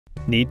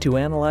Need to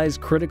analyze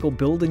critical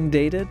building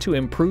data to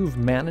improve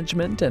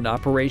management and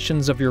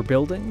operations of your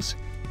buildings?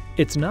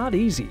 It's not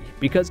easy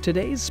because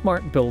today's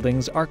smart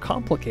buildings are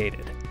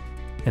complicated.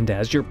 And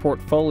as your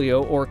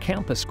portfolio or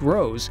campus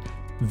grows,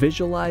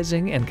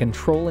 visualizing and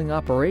controlling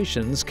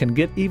operations can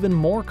get even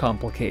more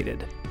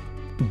complicated.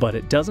 But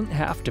it doesn't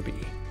have to be.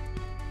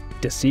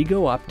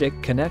 Desigo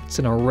Optic connects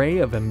an array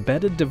of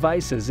embedded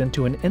devices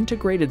into an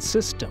integrated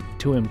system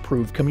to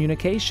improve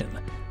communication,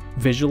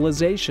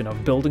 visualization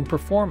of building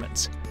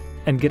performance,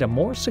 and get a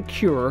more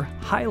secure,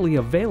 highly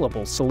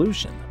available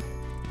solution.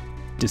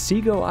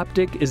 Desigo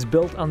Optic is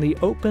built on the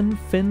open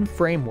fin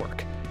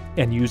framework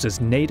and uses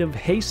native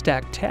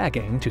haystack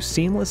tagging to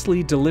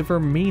seamlessly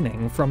deliver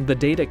meaning from the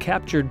data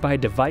captured by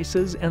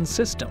devices and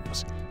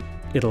systems.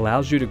 It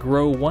allows you to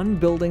grow one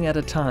building at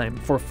a time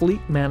for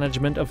fleet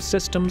management of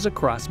systems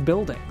across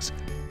buildings,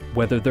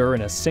 whether they're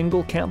in a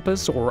single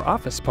campus or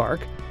office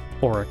park,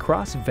 or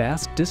across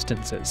vast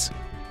distances.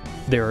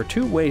 There are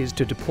two ways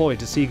to deploy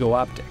Desigo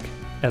Optic: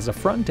 as a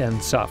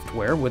front-end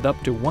software with up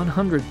to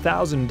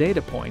 100,000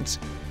 data points,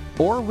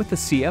 or with the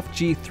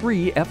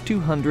CFG3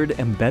 F200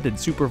 embedded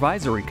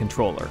supervisory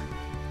controller.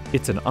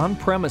 It's an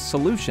on-premise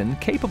solution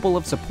capable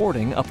of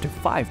supporting up to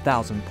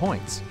 5,000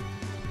 points.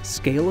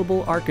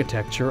 Scalable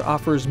architecture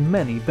offers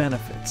many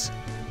benefits.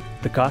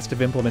 The cost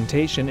of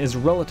implementation is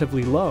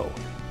relatively low,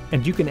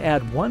 and you can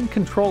add one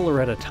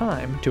controller at a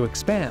time to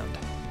expand.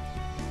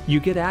 You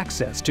get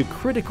access to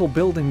critical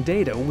building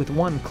data with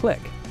one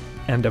click,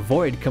 and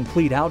avoid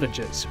complete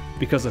outages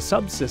because a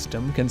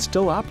subsystem can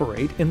still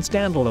operate in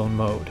standalone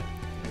mode.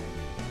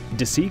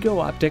 Desigo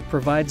Optic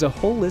provides a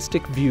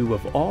holistic view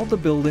of all the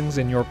buildings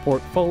in your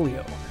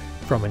portfolio,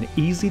 from an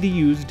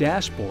easy-to-use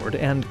dashboard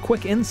and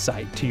quick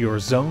insight to your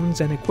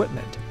zones and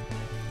equipment.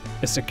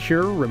 A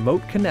secure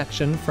remote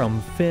connection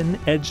from fin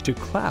edge to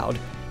cloud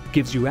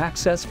gives you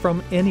access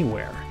from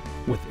anywhere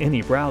with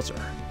any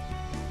browser.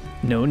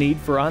 No need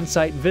for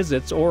on-site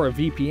visits or a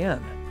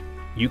VPN.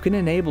 You can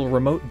enable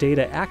remote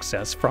data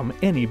access from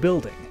any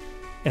building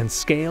and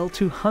scale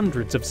to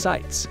hundreds of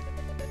sites.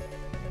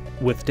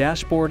 With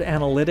dashboard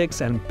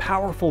analytics and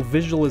powerful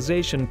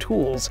visualization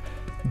tools,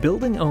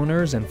 building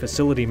owners and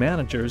facility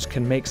managers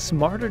can make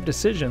smarter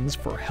decisions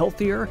for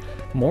healthier,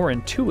 more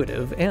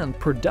intuitive, and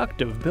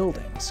productive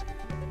buildings,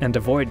 and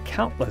avoid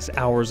countless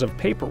hours of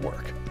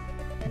paperwork.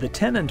 The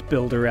Tenant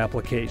Builder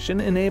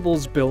application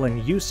enables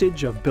billing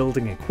usage of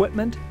building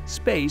equipment,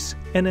 space,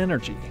 and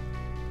energy.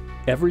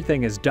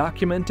 Everything is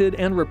documented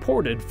and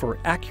reported for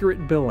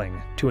accurate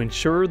billing to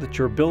ensure that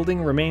your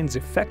building remains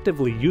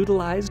effectively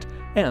utilized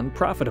and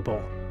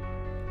profitable.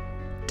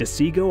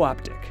 Desigo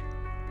Optic,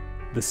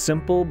 the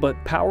simple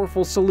but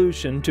powerful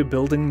solution to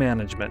building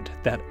management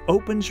that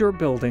opens your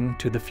building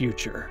to the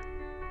future.